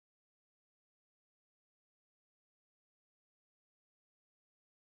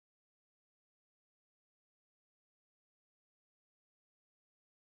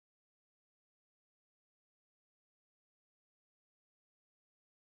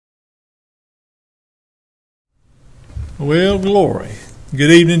Well, glory.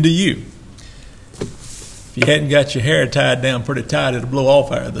 Good evening to you. If you hadn't got your hair tied down pretty tight, it'll blow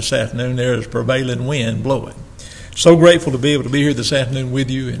off out this afternoon. There is prevailing wind blowing. So grateful to be able to be here this afternoon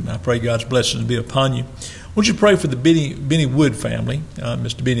with you, and I pray God's blessings be upon you. Won't you pray for the Benny Wood family?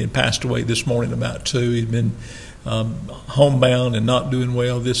 Mr. Benny had passed away this morning about 2. He'd been homebound and not doing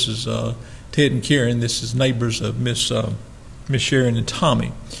well. This is Ted and Karen. This is neighbors of Miss Sharon and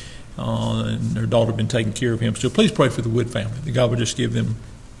Tommy. And their daughter had been taking care of him. So please pray for the Wood family, that God would just give them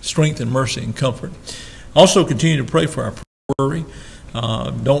strength and mercy and comfort. Also continue to pray for our worry.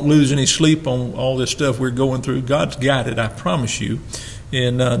 Don't lose any sleep on all this stuff we're going through. God's got it, I promise you.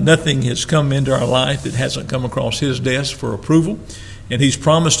 And nothing has come into our life that hasn't come across His desk for approval. And He's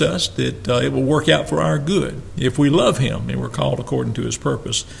promised us that it will work out for our good if we love Him and we're called according to His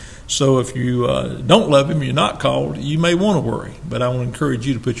purpose. So if you don't love Him, you're not called, you may want to worry. But I want to encourage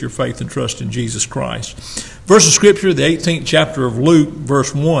you to put your faith and trust in Jesus Christ. Verse of Scripture, the 18th chapter of Luke,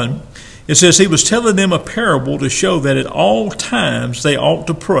 verse 1. It says, He was telling them a parable to show that at all times they ought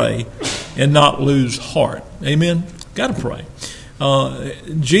to pray and not lose heart. Amen? Got to pray.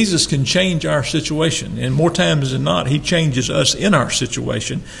 Jesus can change our situation, and more times than not, He changes us in our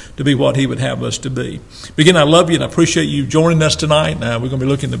situation to be what He would have us to be. Again, I love you, and I appreciate you joining us tonight. We're going to be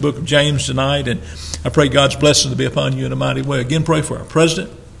looking at the book of James tonight, and I pray God's blessing to be upon you in a mighty way. Again, pray for our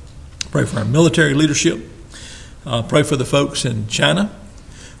president, pray for our military leadership, pray for the folks in China,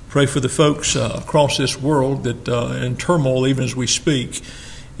 pray for the folks across this world that are in turmoil even as we speak.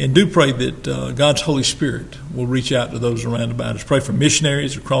 And do pray that God's Holy Spirit will reach out to those around about us. Pray for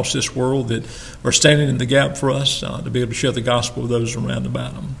missionaries across this world that are standing in the gap for us to be able to share the gospel with those around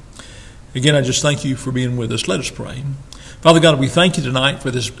about them. Again, I just thank you for being with us. Let us pray. Father God, we thank you tonight for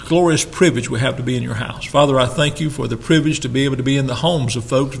this glorious privilege we have to be in your house. Father, I thank you for the privilege to be able to be in the homes of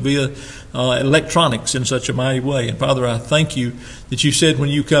folks via electronics in such a mighty way. And Father, I thank you that you said when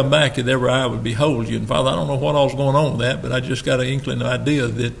you come back that every eye would behold you. And Father, I don't know what all's going on with that, but I just got an inkling idea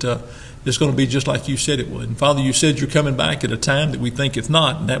that it's going to be just like you said it would. And Father, you said you're coming back at a time that we think if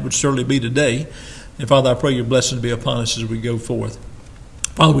not, and that would certainly be today. And Father, I pray your blessing to be upon us as we go forth.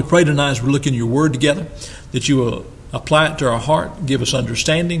 Father, we pray tonight as we're looking at your word together that you will apply it to our heart, give us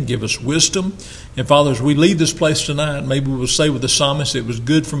understanding, give us wisdom. And Father, as we leave this place tonight, maybe we will say with the psalmist, it was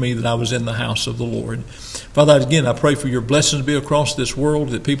good for me that I was in the house of the Lord. Father, again, I pray for your blessings to be across this world,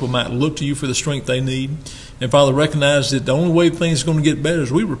 that people might look to you for the strength they need. And Father, recognize that the only way things are going to get better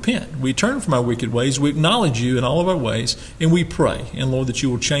is we repent. We turn from our wicked ways. We acknowledge you in all of our ways, and we pray. And Lord, that you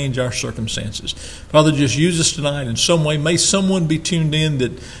will change our circumstances. Father, just use us tonight in some way. May someone be tuned in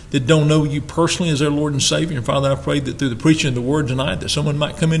that don't know you personally as their Lord and Savior. And Father, I pray that through the preaching of the word tonight, that someone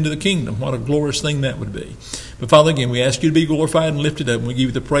might come into the kingdom. What a glorious thing that would be. But Father, again, we ask you to be glorified and lifted up, and we give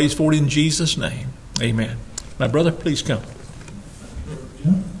you the praise for it in Jesus' name. Amen. My brother, please come.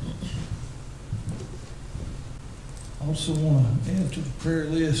 I also want to add to the prayer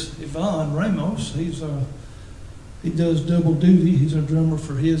list Yvonne Ramos. He does double duty. He's a drummer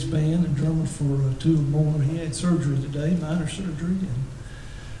for his band and drummer for two or more. He had surgery today, minor surgery, and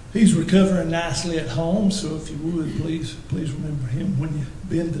he's recovering nicely at home. So if you would, please remember him when you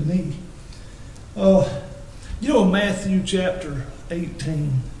bend the knee. Matthew chapter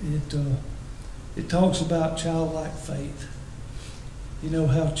 18, it talks about childlike faith. You know,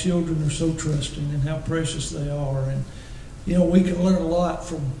 how children are so trusting and how precious they are. And, you know, we can learn a lot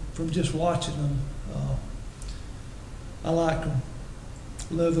from just watching them. I like them.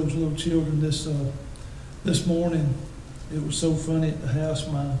 Love those little children. This morning, it was so funny at the house.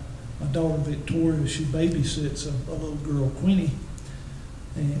 My daughter Victoria, she babysits a little girl, Quinny.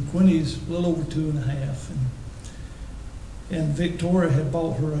 And Quinny's a little over 2.5. And Victoria had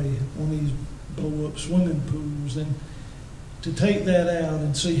bought her one of these blow-up swimming pools. And to take that out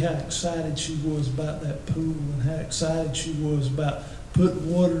and see how excited she was about that pool and how excited she was about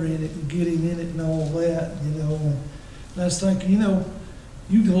putting water in it and getting in it and all that, you know. And I was thinking, you know,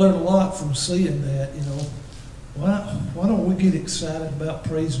 you can learn a lot from seeing that, you know. Why don't we get excited about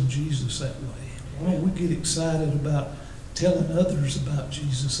praising Jesus that way? Why don't we get excited about telling others about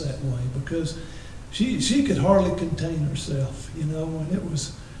Jesus that way? Because she could hardly contain herself, you know, and it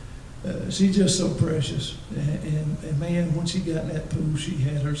was... she's just so precious, and man, when she got in that pool, she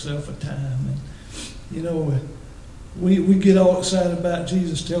had herself a time. And you know, we get all excited about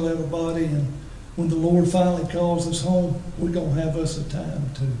Jesus, tell everybody, and when the Lord finally calls us home, we're gonna have us a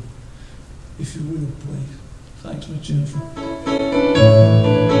time too. If you will, please. Thanks, Miss Jennifer.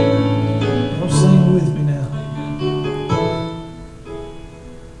 Y'all sing with me now.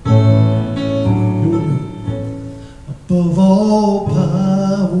 Here we go. Above all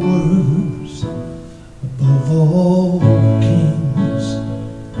powers, above all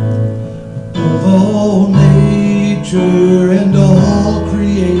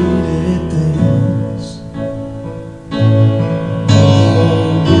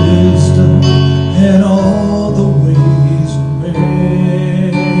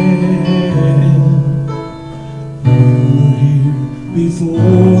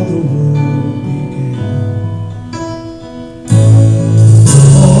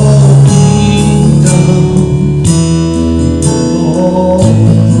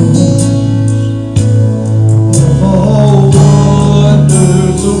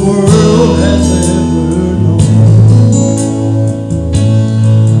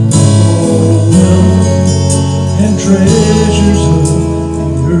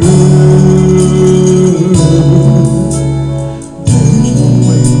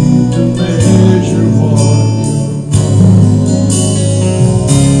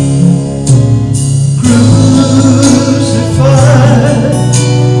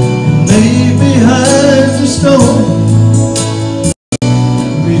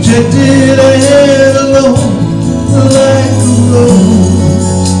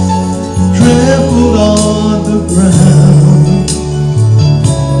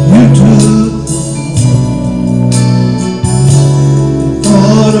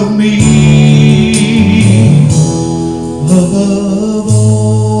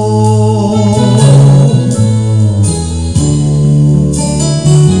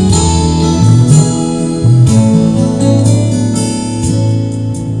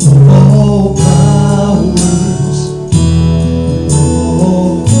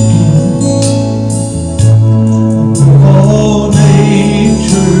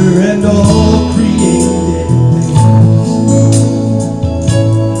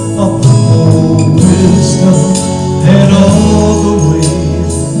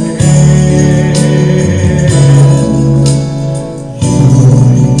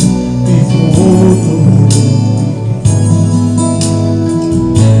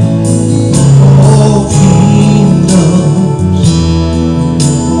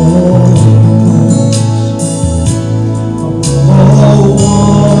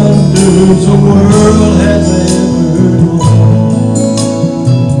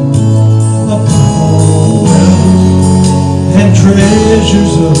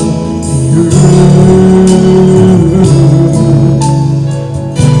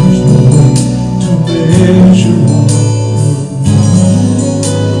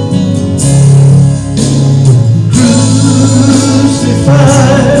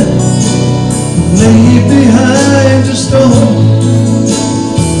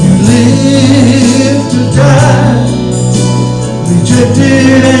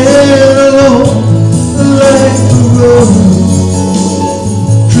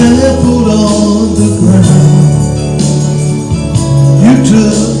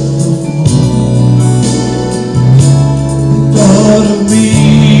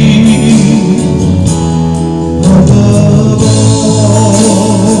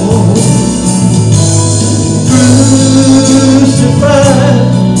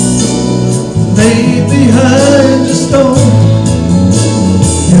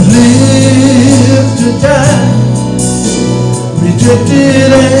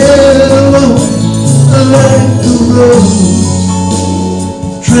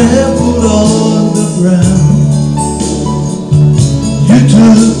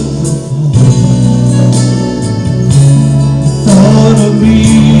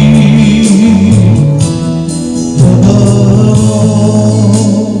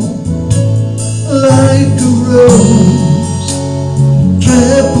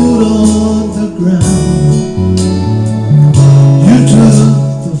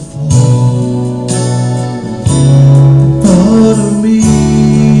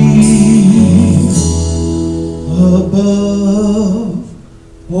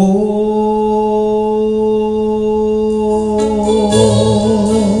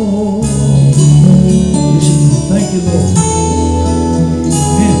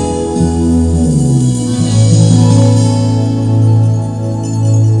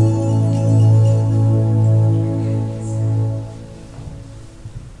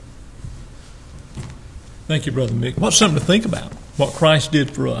Thank you, Brother Mick. What's something to think about? What Christ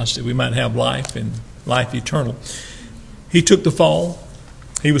did for us, that we might have life and life eternal. He took the fall.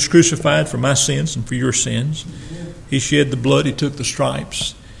 He was crucified for my sins and for your sins. He shed the blood. He took the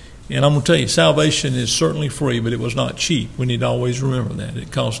stripes. And I'm going to tell you, salvation is certainly free, but it was not cheap. We need to always remember that.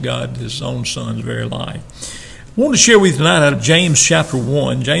 It cost God His own Son's very life. I want to share with you tonight out of James chapter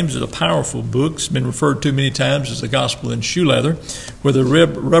 1. James is a powerful book. It's been referred to many times as the gospel in shoe leather, where the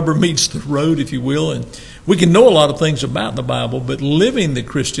rubber meets the road, if you will. And we can know a lot of things about the Bible, but living the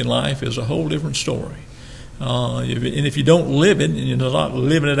Christian life is a whole different story. And if you don't live it, and you're not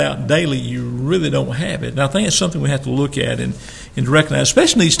living it out daily, you really don't have it. And I think it's something we have to look at and recognize,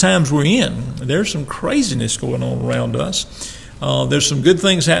 especially in these times we're in. There's some craziness going on around us. There's some good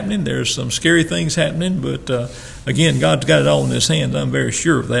things happening. There's some scary things happening. But again, God's got it all in His hands. I'm very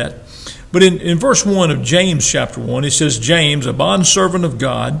sure of that. But in verse 1 of James chapter 1, it says, James, a bondservant of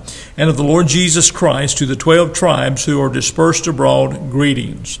God and of the Lord Jesus Christ, to the 12 tribes who are dispersed abroad,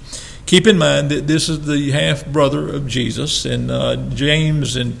 greetings. Keep in mind that this is the half-brother of Jesus, and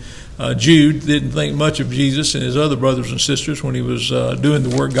James and Jude didn't think much of Jesus and his other brothers and sisters when he was doing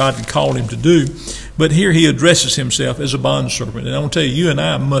the work God had called him to do. But here he addresses himself as a bondservant. And I'm going to tell you, you and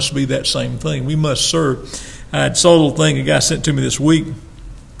I must be that same thing. We must serve. I saw a little thing a guy sent to me this week.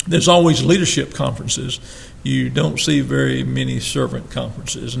 There's always leadership conferences. You don't see very many servant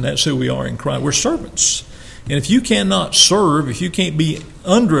conferences, and that's who we are in Christ. We're servants. And if you cannot serve, if you can't be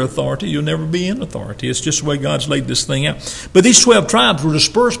under authority, you'll never be in authority. It's just the way God's laid this thing out. But these 12 tribes were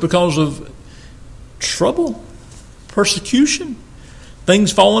dispersed because of trouble, persecution,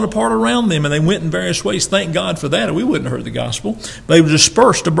 things falling apart around them, and they went in various ways. Thank God for that, or we wouldn't have heard the gospel. They were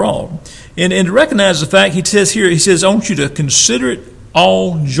dispersed abroad. And to recognize the fact, he says here, I want you to consider it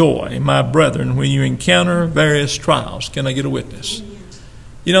all joy, my brethren, when you encounter various trials. Can I get a witness?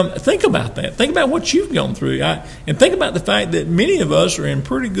 You know, think about that. Think about what you've gone through. And think about the fact that many of us are in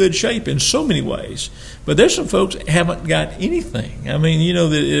pretty good shape in so many ways. But there's some folks that haven't got anything. I mean, you know,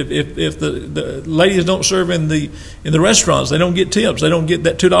 that if the ladies don't serve in the restaurants, they don't get tips. They don't get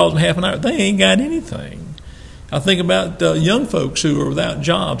that $2.50 an hour. They ain't got anything. I think about young folks who are without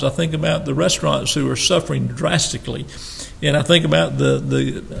jobs. I think about the restaurants who are suffering drastically. And I think about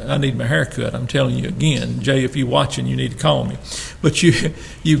I need my hair cut. I'm telling you again, Jay, if you're watching, you need to call me. But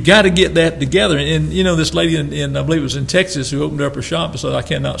you've got to get that together. And you know, this lady in I believe it was in Texas, who opened up her shop and said, I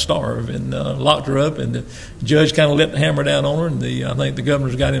cannot starve, and locked her up. And the judge kind of let the hammer down on her, and I think the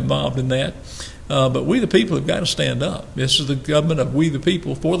governor's got involved in that. But we the people have got to stand up. This is the government of we the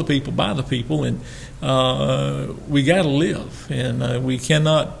people, for the people, by the people, and we got to live. And we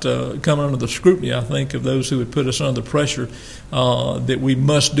cannot come under the scrutiny, I think, of those who would put us under pressure that we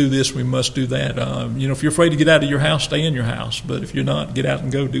must do this, we must do that. If you're afraid to get out of your house, stay in your house. But if you're not, get out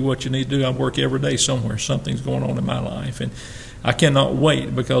and go do what you need to do. I work every day somewhere. Something's going on in my life. And I cannot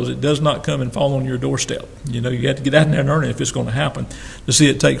wait, because it does not come and fall on your doorstep. You have to get out there and earn it if it's going to happen to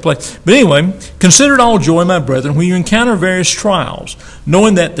see it take place. But anyway, consider it all joy, my brethren, when you encounter various trials,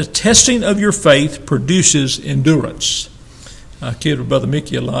 knowing that the testing of your faith produces endurance. I kid with Brother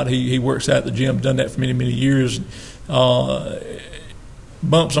Mickey a lot. He works out at the gym, done that for many, many years.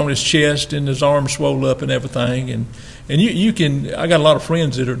 Bumps on his chest and his arms swole up and everything, and you can. I got a lot of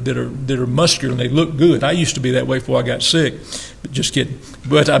friends that are muscular and they look good. I used to be that way before I got sick, but just kidding.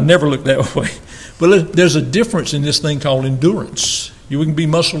 But I've never looked that way. But there's a difference in this thing called endurance. We can be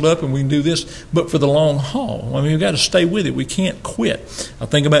muscled up and we can do this, but for the long haul. I mean, we've got to stay with it. We can't quit. I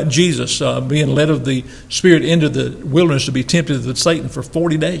think about Jesus being led of the Spirit into the wilderness to be tempted of Satan for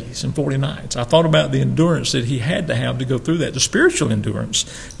 40 days and 40 nights. I thought about the endurance that he had to have to go through that, the spiritual endurance,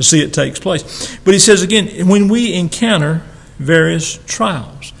 to see it takes place. But he says again, when we encounter various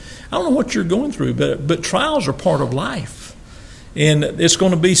trials. I don't know what you're going through, but trials are part of life. And it's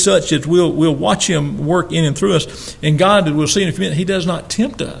going to be such that we'll watch him work in and through us. And God, we'll see in a few minutes, he does not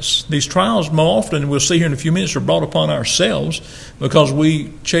tempt us. These trials, more often, we'll see here in a few minutes, are brought upon ourselves because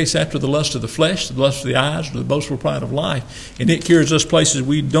we chase after the lust of the flesh, the lust of the eyes, the boastful pride of life. And it carries us places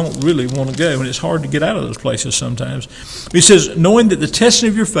we don't really want to go. And it's hard to get out of those places sometimes. He says, knowing that the testing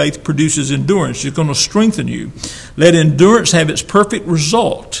of your faith produces endurance, it's going to strengthen you. Let endurance have its perfect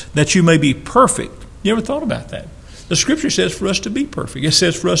result, that you may be perfect. You ever thought about that? The Scripture says for us to be perfect. It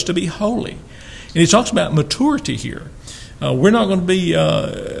says for us to be holy. And he talks about maturity here. We're not going to be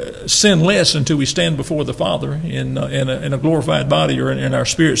sinless until we stand before the Father in a glorified body, or in our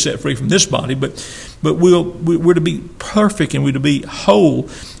spirit set free from this body. But we're to be perfect, and we're to be whole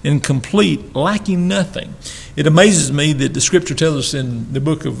and complete, lacking nothing. It amazes me that the Scripture tells us in the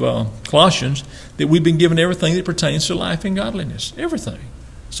book of Colossians that we've been given everything that pertains to life and godliness. Everything.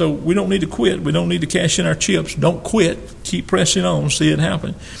 So we don't need to quit. We don't need to cash in our chips. Don't quit. Keep pressing on. See it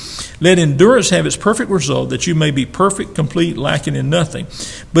happen. Let endurance have its perfect result, that you may be perfect, complete, lacking in nothing.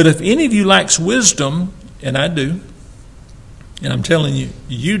 But if any of you lacks wisdom, and I do, and I'm telling you,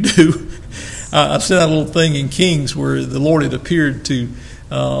 you do. I sent out a little thing in Kings where the Lord had appeared to,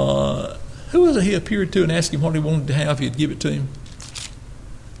 who was it he appeared to and asked him what he wanted to have? He'd give it to him.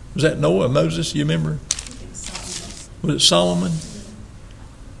 Was that Noah, Moses? You remember? Was it Solomon?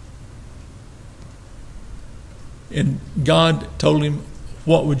 And God told him,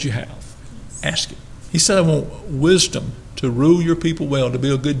 what would you have? Ask him. He said, I want wisdom to rule your people well, to be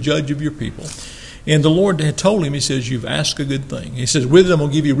a good judge of your people. And the Lord had told him, he says, you've asked a good thing. He says, with it I'm going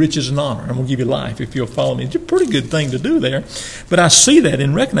to give you riches and honor. I'm going to give you life if you'll follow me. It's a pretty good thing to do there. But I see that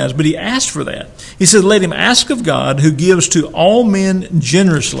and recognize, but he asked for that. He said, let him ask of God, who gives to all men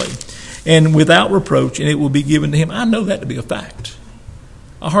generously and without reproach, and it will be given to him. I know that to be a fact.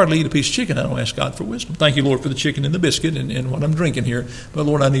 I hardly eat a piece of chicken. I don't ask God for wisdom. Thank you, Lord, for the chicken and the biscuit and what I'm drinking here. But,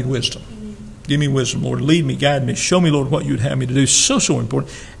 Lord, I need wisdom. Give me wisdom, Lord. Lead me, guide me. Show me, Lord, what you'd have me to do. So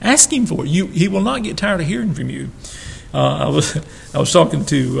important. Ask him for it. He will not get tired of hearing from you. I was talking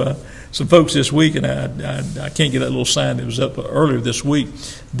to some folks this week, and I can't get that little sign that was up earlier this week,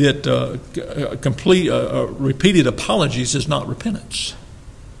 that repeated apologies is not repentance.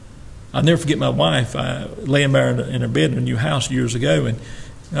 I'll never forget my wife laying there in her bed in a new house years ago, and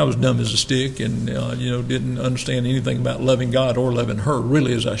I was dumb as a stick and, didn't understand anything about loving God or loving her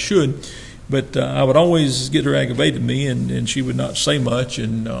really as I should. But I would always get her aggravated me, and she would not say much.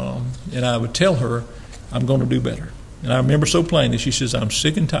 And I would tell her, I'm going to do better. And I remember so plainly, she says, I'm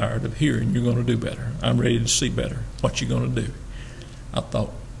sick and tired of hearing you're going to do better. I'm ready to see better. What you going to do? I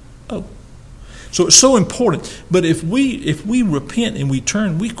thought, oh. So it's so important. But if we repent and we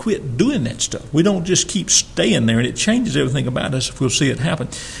turn, we quit doing that stuff. We don't just keep staying there, and it changes everything about us if we'll see it happen.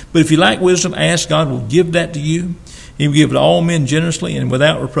 But if you lack wisdom, ask. God will give that to you. He will give it to all men generously, and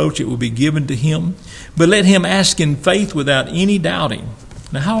without reproach it will be given to him. But let him ask in faith without any doubting.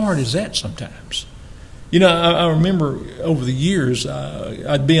 Now, how hard is that sometimes? I remember over the years,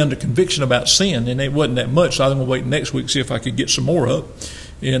 I'd be under conviction about sin, and it wasn't that much, so I was going to wait next week to see if I could get some more up.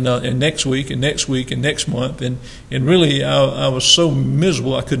 And next week and next week and next month. And really, I was so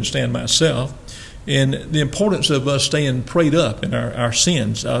miserable I couldn't stand myself. And the importance of us staying prayed up in our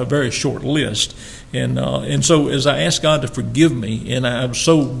sins, a very short list. And so as I ask God to forgive me, and I'm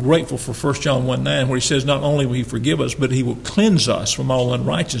so grateful for 1 John 1:9, where he says not only will he forgive us, but he will cleanse us from all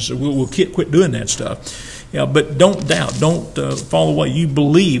unrighteousness. So we'll quit doing that stuff. Yeah, but don't doubt. Don't fall away. You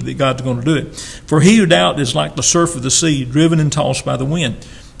believe that God's going to do it. For he who doubts is like the surf of the sea, driven and tossed by the wind.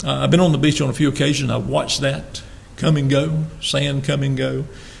 I've been on the beach on a few occasions. I've watched that come and go, sand come and go,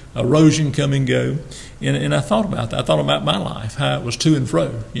 erosion come and go. And I thought about that. I thought about my life, how it was to and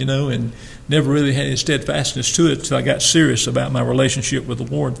fro, and never really had any steadfastness to it until I got serious about my relationship with the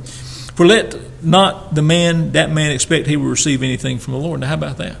Lord. For let not that man expect he will receive anything from the Lord. Now, how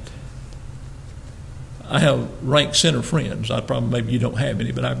about that? I have rank sinner friends. Maybe you don't have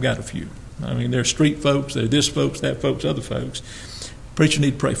any, but I've got a few. I mean, they're street folks, they're this folks, that folks, other folks. Preacher,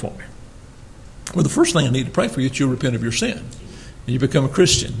 need to pray for me. Well, the first thing I need to pray for you is that you'll repent of your sin. And you become a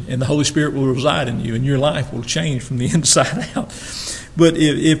Christian, and the Holy Spirit will reside in you, and your life will change from the inside out. But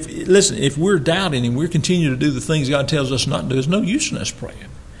if we're doubting and we're continuing to do the things God tells us not to do, there's no use in us praying.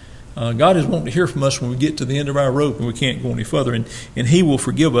 God is wanting to hear from us when we get to the end of our rope and we can't go any further, and he will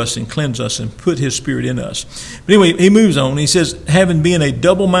forgive us and cleanse us and put his Spirit in us. But anyway, he moves on. He says, having been a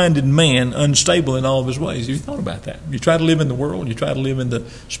double-minded man, unstable in all of his ways. Have you thought about that? You try to live in the world, you try to live in the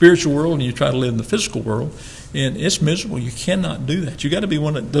spiritual world, and you try to live in the physical world, and it's miserable. You cannot do that. You got to be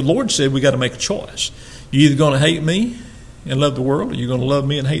the Lord said we got to make a choice. You're either going to hate me and love the world, or you're going to love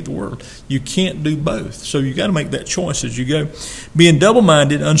me and hate the world. You can't do both. So you got to make that choice as you go. Being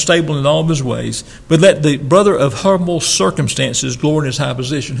double-minded, unstable in all of his ways, but let the brother of humble circumstances glory in his high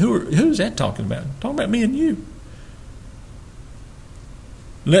position. Who is that talking about? Talking about me and you.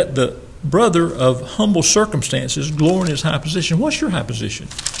 Let the brother of humble circumstances glory in his high position. What's your high position?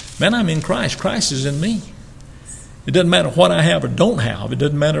 Man, I'm in Christ. Christ is in me. It doesn't matter what I have or don't have. It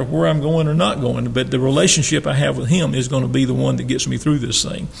doesn't matter where I'm going or not going. But the relationship I have with him is going to be the one that gets me through this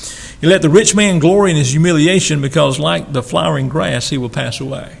thing. You let the rich man glory in his humiliation, because like the flowering grass, he will pass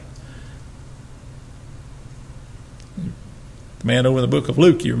away. The man over in the book of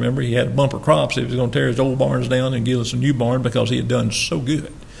Luke, you remember, he had bumper crops. He was going to tear his old barns down and give us a new barn because he had done so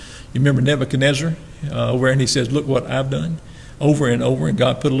good. You remember Nebuchadnezzar over there, and he says, look what I've done. Over and over, and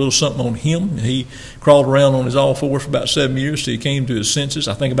God put a little something on him, and he crawled around on his all fours for about 7 years till he came to his senses.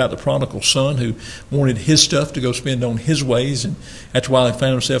 I think about the prodigal son who wanted his stuff to go spend on his ways, and after a while he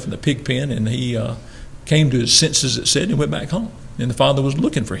found himself in the pig pen, and he came to his senses, it said, and went back home. And the Father was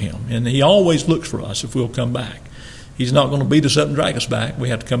looking for him, and he always looks for us if we'll come back. He's not going to beat us up and drag us back. We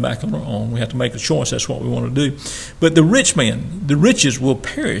have to come back on our own. We have to make a choice. That's what we want to do. But the rich man, the riches will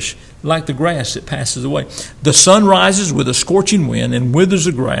perish like the grass that passes away. The sun rises with a scorching wind and withers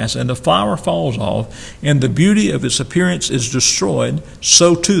the grass, and the flower falls off, and the beauty of its appearance is destroyed.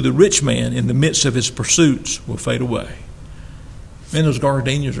 So too the rich man in the midst of his pursuits will fade away. Man, those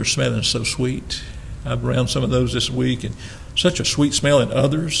gardenias are smelling so sweet. I've around some of those this week, and such a sweet smell in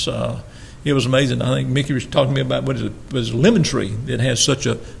others. It was amazing. I think Mickey was talking to me about what is it was a lemon tree that has such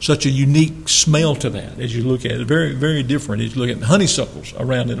a unique smell to that. As you look at it, very, very different. As you look at honeysuckles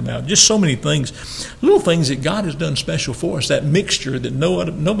around it about, just so many things, little things that God has done special for us. That mixture that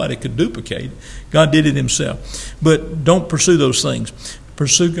nobody could duplicate. God did it Himself. But don't pursue those things.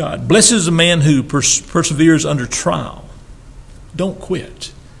 Pursue God. Blessed is the man who perseveres under trial. Don't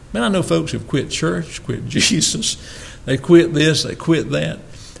quit. Man, I know folks who've quit church, quit Jesus. They quit this. They quit that.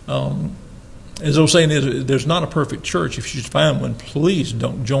 As I was saying, there's not a perfect church. If you find one, please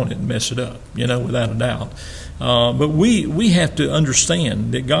don't join it and mess it up, without a doubt. But we have to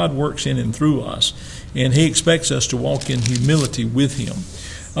understand that God works in and through us, and He expects us to walk in humility with Him.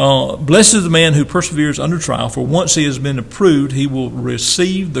 Blessed is the man who perseveres under trial, for once he has been approved, he will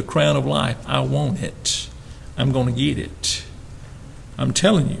receive the crown of life. I want it. I'm going to get it. I'm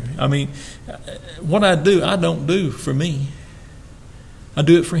telling you. I mean, what I do, I don't do for me. I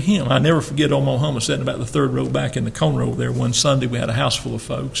do it for Him. I never forget old Mohama sitting about the third row back in the corner over there one Sunday. We had a house full of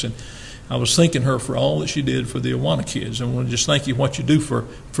folks, and I was thanking her for all that she did for the Awana kids. I want to just thank you what you do for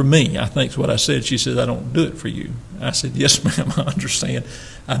me, I think is what I said. She said, I don't do it for you. I said, yes, ma'am, I understand.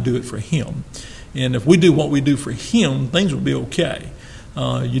 I do it for Him. And if we do what we do for Him, things will be okay.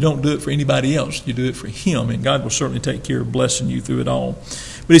 You don't do it for anybody else. You do it for Him, and God will certainly take care of blessing you through it all.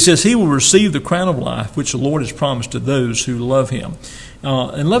 But He says He will receive the crown of life, which the Lord has promised to those who love Him.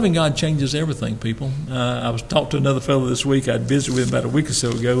 And loving God changes everything, people. I was talking to another fellow this week. I'd visited with him about a week or so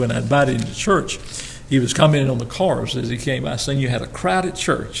ago, and I invited him to church. He was commenting on the cars as he came by, saying you had a crowded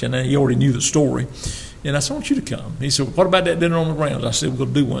church, and he already knew the story. And I said, I want you to come. He said, what about that dinner on the grounds? I said, we're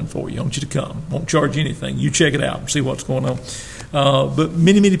going to do one for you. I want you to come. Won't charge you anything. You check it out and see what's going on. But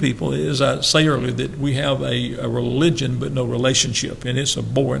many people, as I say earlier, that we have a religion but no relationship, and it's a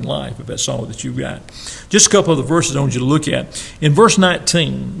boring life if that's all that you've got. Just a couple of the verses I want you to look at. In verse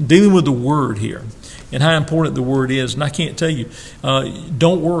 19, dealing with the word here, and how important the word is, and I can't tell you,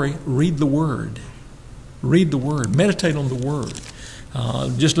 don't worry, read the word. Read the word. Meditate on the word.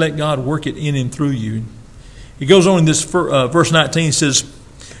 Just let God work it in and through you. He goes on in this verse 19, says,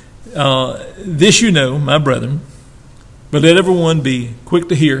 this you know, my brethren, but let everyone be quick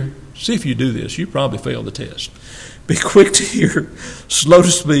to hear. See if you do this. You probably failed the test. Be quick to hear, slow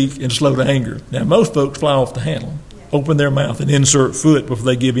to speak, and slow to anger. Now, most folks fly off the handle, open their mouth and insert foot before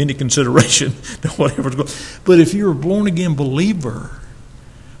they give any consideration to whatever's going on. But if you're a born-again believer,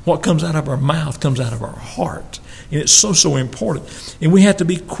 what comes out of our mouth comes out of our heart. And it's so important. And we have to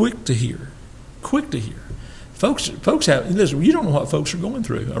be quick to hear. Quick to hear. Folks have, listen, you don't know what folks are going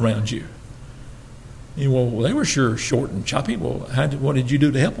through around you. And, well, they were sure short and choppy. Well, what did you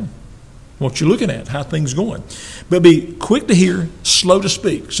do to help them? What you're looking at, how things going. But be quick to hear, slow to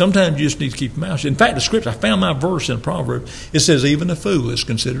speak. Sometimes you just need to keep your mouth shut. In fact, the scripture, I found my verse in Proverbs. It says, even a fool is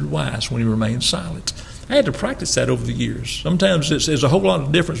considered wise when he remains silent. I had to practice that over the years. Sometimes there's a whole lot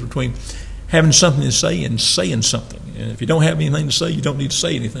of difference between having something to say and saying something. And if you don't have anything to say, you don't need to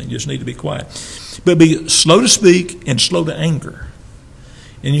say anything. You just need to be quiet. But be slow to speak and slow to anger.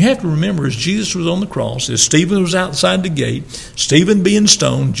 And you have to remember, as Jesus was on the cross, as Stephen was outside the gate, Stephen being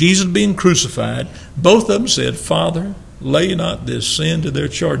stoned, Jesus being crucified, both of them said, Father, lay not this sin to their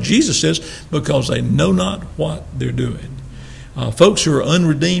charge. Jesus says, because they know not what they're doing. Folks who are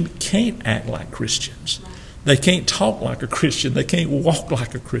unredeemed can't act like Christians. They can't talk like a Christian. They can't walk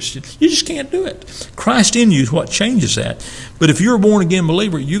like a Christian. You just can't do it. Christ in you is what changes that. But if you're a born-again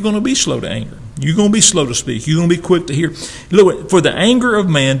believer, you're going to be slow to anger. You're going to be slow to speak. You're going to be quick to hear. Look, for the anger of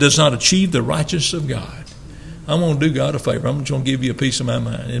man does not achieve the righteousness of God. I'm going to do God a favor. I'm just going to give you a piece of my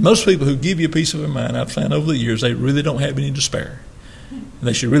mind. And most people who give you a piece of their mind, I've found over the years, they really don't have any despair. And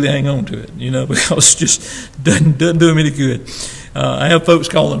they should really hang on to it, because it just doesn't do them any good. I have folks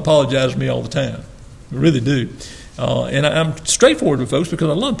call and apologize to me all the time. I really do. And I'm straightforward with folks because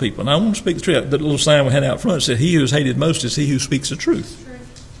I love people. And I want to speak the truth. The little sign we had out front said, he who is hated most is he who speaks the truth.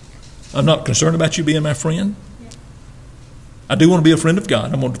 I'm not concerned about you being my friend. I do want to be a friend of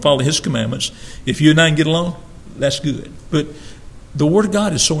God. I'm going to follow his commandments. If you and I can get along, that's good. But the word of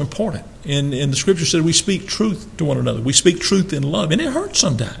God is so important. And the scripture said we speak truth to one another. We speak truth in love. And it hurts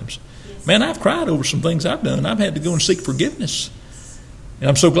sometimes. Man, I've cried over some things I've done. I've had to go and seek forgiveness. And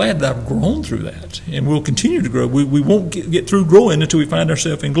I'm so glad that I've grown through that. And we'll continue to grow. We won't get through growing until we find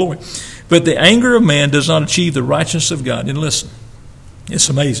ourselves in glory. But the anger of man does not achieve the righteousness of God. And listen, it's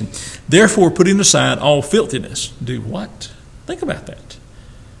amazing. Therefore, putting aside all filthiness. Do what? Think about that.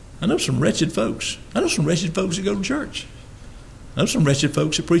 I know some wretched folks. I know some wretched folks that go to church. I know some wretched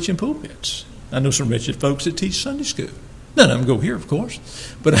folks that preach in pulpits. I know some wretched folks that teach Sunday school. None of them go here, of course.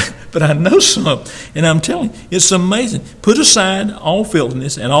 But I know some. And I'm telling you, it's amazing. Put aside all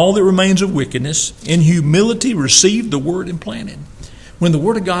filthiness and all that remains of wickedness. In humility, receive the word implanted. When the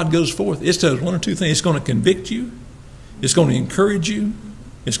word of God goes forth, it does one or two things. It's going to convict you. It's going to encourage you.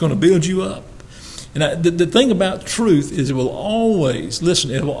 It's going to build you up. And the thing about truth is it will always,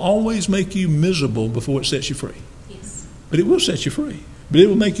 listen, it will always make you miserable before it sets you free. Yes. But it will set you free. But it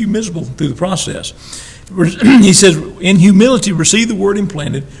will make you miserable through the process. He says, in humility, receive the word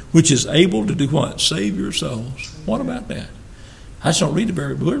implanted, which is able to do what? Save your souls. What about that? I just don't read the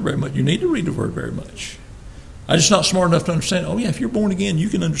word very much. You need to read the word very much. I'm just not smart enough to understand. Oh, yeah, if you're born again, you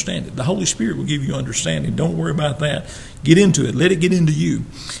can understand it. The Holy Spirit will give you understanding. Don't worry about that. Get into it. Let it get into you.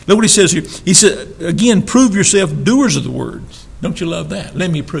 Look what he says here. He said, again, prove yourself doers of the word. Don't you love that?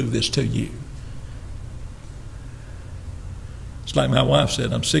 Let me prove this to you. It's like my wife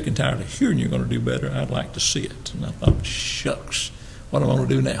said, I'm sick and tired of hearing you're going to do better. I'd like to see it. And I thought, shucks, what am I going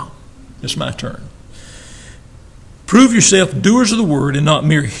to do now? It's my turn. Prove yourself doers of the word and not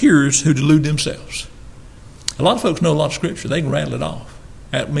mere hearers who delude themselves. A lot of folks know a lot of scripture. They can rattle it off.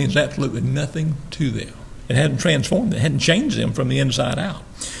 That means absolutely nothing to them. It hadn't transformed them. It hadn't changed them from the inside out.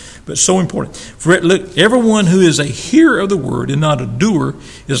 But so important. For look, everyone who is a hearer of the word and not a doer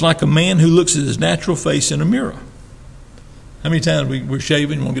is like a man who looks at his natural face in a mirror. How many times we're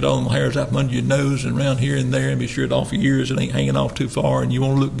shaving, you want to get all the hairs out from under your nose and around here and there and be sure it's off your ears, it ain't hanging off too far, and you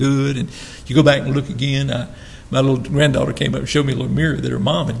want to look good, and you go back and look again. My little granddaughter came up and showed me a little mirror that her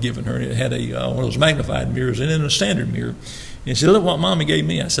mom had given her. It had one of those magnified mirrors and then a standard mirror. And she said, look what Mommy gave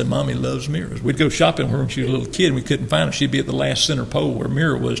me. I said, Mommy loves mirrors. We'd go shopping with her when she was a little kid, and we couldn't find her. She'd be at the last center pole where a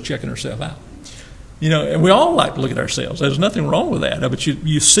mirror was checking herself out. And we all like to look at ourselves. There's nothing wrong with that. But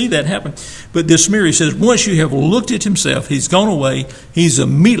you see that happen. But this mirror, he says, once you have looked at himself, he's gone away, he's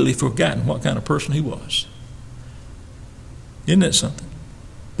immediately forgotten what kind of person he was. Isn't that something?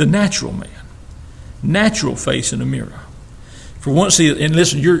 The natural man. Natural face in a mirror. For once, and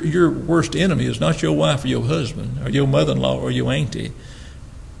listen, your worst enemy is not your wife or your husband or your mother-in-law or your auntie.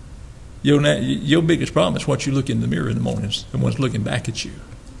 Your biggest problem is what you look in the mirror in the mornings and what's looking back at you.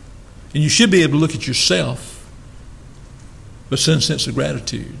 And you should be able to look at yourself with some sense of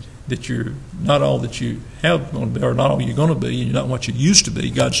gratitude that you're not all that you have going to be, or not all you're going to be, and you're not what you used to be.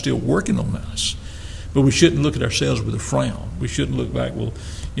 God's still working on us. But we shouldn't look at ourselves with a frown. We shouldn't look back,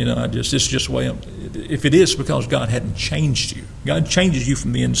 it's just the way if it is because God hadn't changed you. God changes you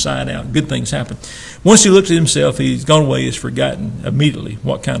from the inside out. Good things happen. Once he looks at himself, he's gone away, he's forgotten immediately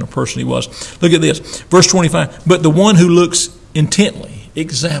what kind of person he was. Look at this. Verse 25. But the one who looks intently,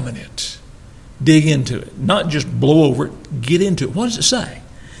 examine it. Dig into it. Not just blow over it. Get into it. What does it say?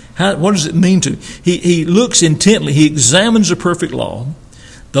 What does it mean to? He looks intently. He examines the perfect law,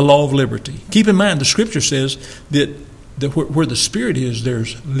 the law of liberty. Keep in mind, the Scripture says that where the Spirit is,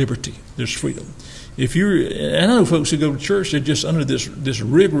 there's liberty. There's freedom. I know folks who go to church, they're just under this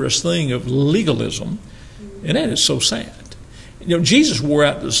rigorous thing of legalism, and that is so sad. Jesus wore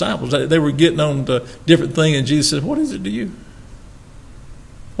out the disciples. They were getting on the different thing, and Jesus said, "What is it to you?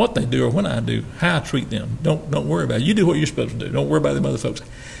 What they do or when I do, how I treat them. Don't worry about it. You do what you're supposed to do. Don't worry about them other folks."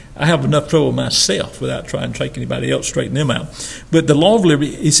 I have enough trouble myself without trying to take anybody else, straighten them out. But the law of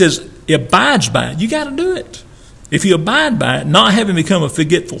liberty, he says, abides by it. You got to do it. If you abide by it, not having become a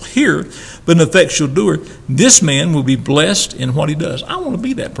forgetful hearer, but an effectual doer, this man will be blessed in what he does. I want to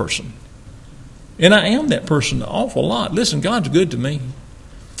be that person. And I am that person an awful lot. Listen, God's good to me.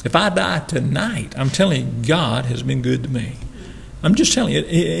 If I die tonight, I'm telling you, God has been good to me. I'm just telling you,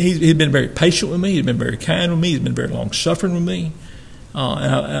 he's been very patient with me. He's been very kind with me. He's been very long-suffering with me.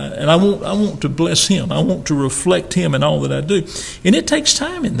 And I want to bless him. I want to reflect him in all that I do. And it takes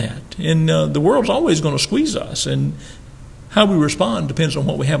time in that. And the world's always going to squeeze us. And how we respond depends on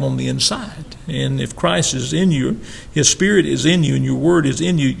what we have on the inside. And if Christ is in you, his Spirit is in you, and your word is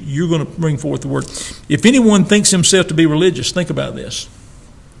in you, you're going to bring forth the word. If anyone thinks himself to be religious, think about this,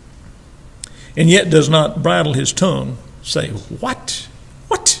 and yet does not bridle his tongue, say, what?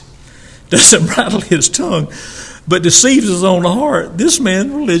 Doesn't bridle his tongue, but deceives his own heart. This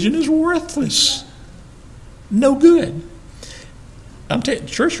man's religion is worthless. No good. I'm telling you,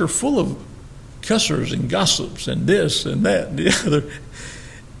 churches are full of cussers and gossips and this and that and the other.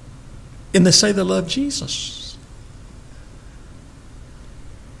 And they say they love Jesus.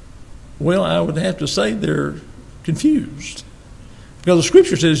 Well, I would have to say they're confused. Because the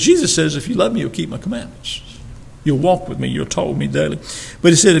Scripture says, Jesus says, if you love me, you'll keep my commandments. You'll walk with me. You'll talk with me daily. But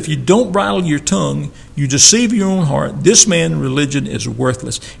he said, if you don't bridle your tongue, you deceive your own heart. This man's religion is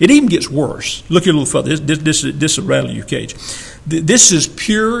worthless. It even gets worse. Look here a little further. This will rattle your cage. This is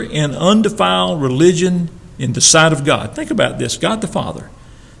pure and undefiled religion in the sight of God. Think about this. God the Father,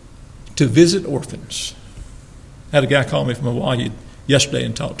 to visit orphans. I had a guy call me from Hawaii yesterday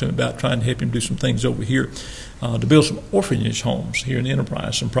and talked to him about trying to help him do some things over here. To build some orphanage homes here in the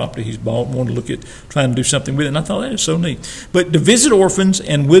Enterprise, some property he's bought, and wanted to look at trying to do something with it. And I thought that is so neat. But to visit orphans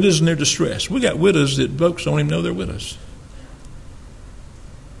and widows in their distress. We got widows that folks don't even know they're widows.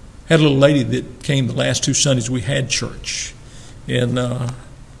 Had a little lady that came the last 2 Sundays we had church. And I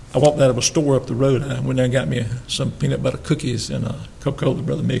walked out of a store up the road. I went there and got me some peanut butter cookies and a Coca-Cola,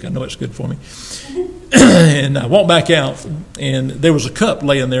 Brother Mick. I know it's good for me. And I walked back out, and there was a cup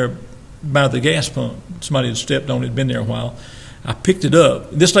laying there by the gas pump. Somebody had stepped on it, had been there a while. I picked it up.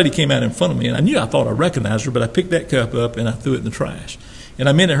 This lady came out in front of me, and I thought I recognized her, but I picked that cup up and I threw it in the trash. And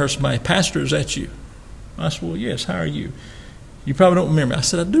I mentioned to her, somebody, "Pastor, is that you?" I said, "Well, yes, how are you?" "You probably don't remember." I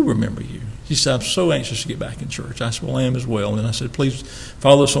said, "I do remember you." She said, "I'm so anxious to get back in church." I said, "Well, I am as well." And I said, "Please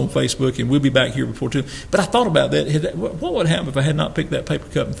follow us on Facebook, and we'll be back here before 2. But I thought about that. What would happen if I had not picked that paper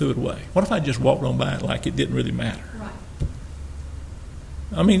cup and threw it away? What if I just walked on by it like it didn't really matter? Right.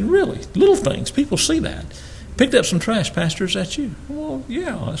 I mean, really, little things. People see that. "Picked up some trash, Pastor, is that you?" "Well,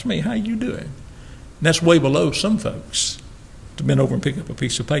 yeah, that's me. How you doing?" And that's way below some folks to bend over and pick up a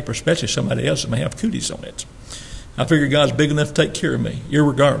piece of paper, especially somebody else that may have cooties on it. I figure God's big enough to take care of me,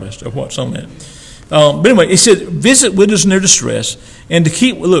 irregardless of what's on that. But anyway, it said, visit widows in their distress, and to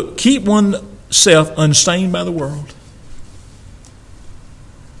keep oneself unstained by the world.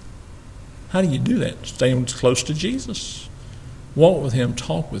 How do you do that? Stay close to Jesus. Walk with him,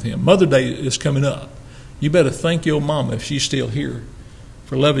 talk with him. Mother Day is coming up. You better thank your mama, if she's still here,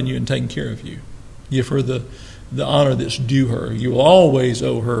 for loving you and taking care of you. Give her the honor that's due her. You will always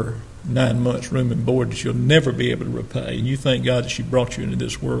owe her 9 months room and board that you'll never be able to repay. And you thank God that she brought you into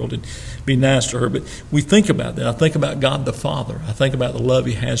this world, and be nice to her. But we think about that. I think about God the Father. I think about the love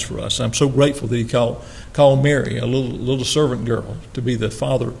he has for us. I'm so grateful that he called Mary, a little servant girl, to be the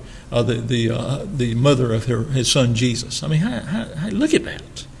father, the mother of his son Jesus. I mean, look at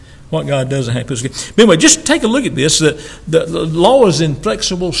that. What God does and how he puts it together. But anyway, just take a look at this. The law is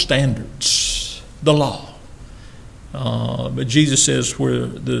inflexible standards. The law. But Jesus says where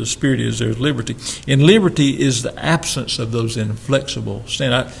the Spirit is, there's liberty. And liberty is the absence of those inflexible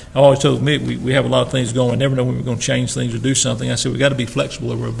standards. I always told me we have a lot of things going. I never know when we're going to change things or do something. I said we've got to be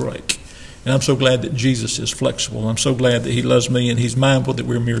flexible over a break. And I'm so glad that Jesus is flexible. I'm so glad that he loves me, and he's mindful that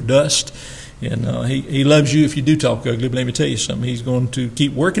we're mere dust. And he loves you if you do talk ugly. But let me tell you something. He's going to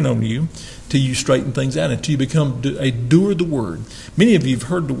keep working on you till you straighten things out, until you become a doer of the word. Many of you have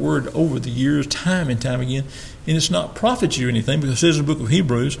heard the word over the years, time and time again, and it's not profits you or anything, because it says in the book of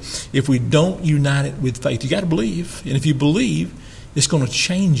Hebrews, if we don't unite it with faith, you got to believe. And if you believe, it's going to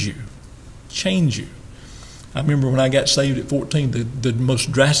change you. Change you. I remember when I got saved at 14, the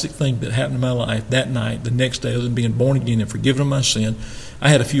most drastic thing that happened in my life that night, the next day, other than being born again and forgiven of my sin, I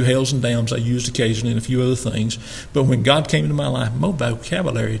had a few hells and downs I used occasionally and a few other things. But when God came into my life, my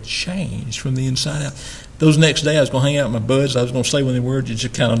vocabulary changed from the inside out. Those next day, I was going to hang out with my buds. I was going to say one of the words that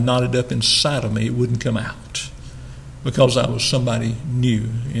just kind of knotted up inside of me. It wouldn't come out because I was somebody new.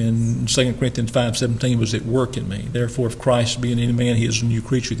 And 2 Corinthians 5:17 was at work in me. Therefore, if Christ be in any man, he is a new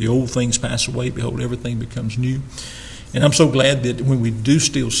creature. The old things pass away. Behold, everything becomes new. And I'm so glad that when we do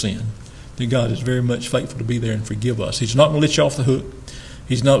still sin, that God is very much faithful to be there and forgive us. He's not going to let you off the hook.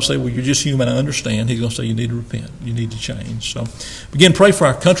 He's not say, well, you're just human, I understand. He's going to say you need to repent. You need to change. So, again, pray for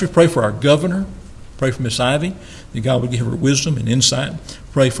our country. Pray for our governor. Pray for Miss Ivy, that God would give her wisdom and insight.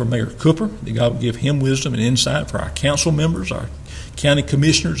 Pray for Mayor Cooper, that God would give him wisdom and insight. For our council members, our county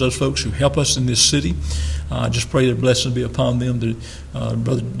commissioners, those folks who help us in this city. Just pray that blessings be upon them.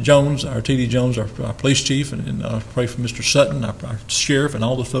 Brother Jones, our T.D. Jones, our police chief, and pray for Mr. Sutton, our sheriff, and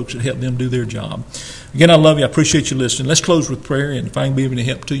all the folks that help them do their job. Again, I love you. I appreciate you listening. Let's close with prayer, and if I can be of any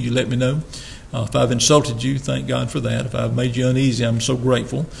help to you, let me know. If I've insulted you, thank God for that. If I've made you uneasy, I'm so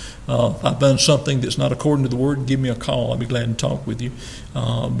grateful. If I've done something that's not according to the Word, give me a call. I'll be glad to talk with you.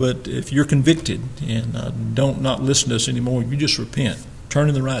 But if you're convicted and don't not listen to us anymore, you just repent. Turn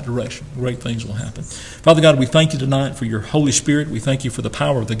in the right direction. Great things will happen. Father God, we thank you tonight for your Holy Spirit. We thank you for the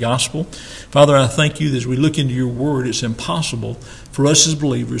power of the gospel. Father, I thank you that as we look into your Word, it's impossible for us as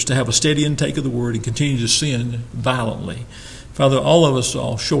believers to have a steady intake of the Word and continue to sin violently. Father, all of us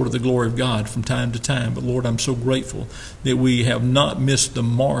fall short of the glory of God from time to time. But Lord, I'm so grateful that we have not missed the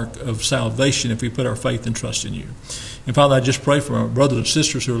mark of salvation if we put our faith and trust in you. And Father, I just pray for our brothers and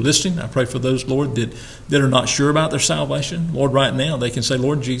sisters who are listening. I pray for those, Lord, that are not sure about their salvation. Lord, right now they can say,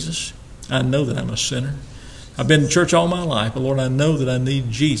 Lord Jesus, I know that I'm a sinner. I've been in church all my life, but Lord, I know that I need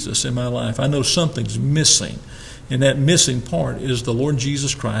Jesus in my life. I know something's missing. And that missing part is the Lord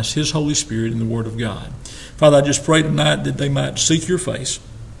Jesus Christ, his Holy Spirit, and the Word of God. Father, I just pray tonight that they might seek your face.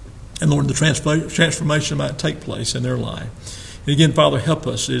 And Lord, the transformation might take place in their life. And again, Father, help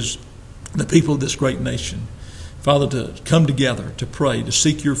us as the people of this great nation, Father, to come together, to pray, to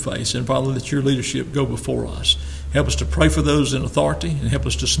seek your face. And Father, let your leadership go before us. Help us to pray for those in authority and help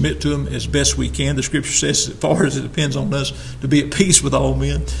us to submit to them as best we can. The Scripture says, as far as it depends on us, to be at peace with all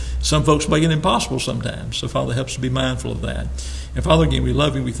men. Some folks make it impossible sometimes. So, Father, help us to be mindful of that. And, Father, again, we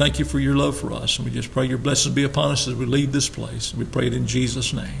love you. We thank you for your love for us. And we just pray your blessings be upon us as we leave this place. We pray it in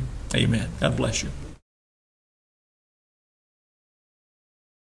Jesus' name. Amen. God bless you.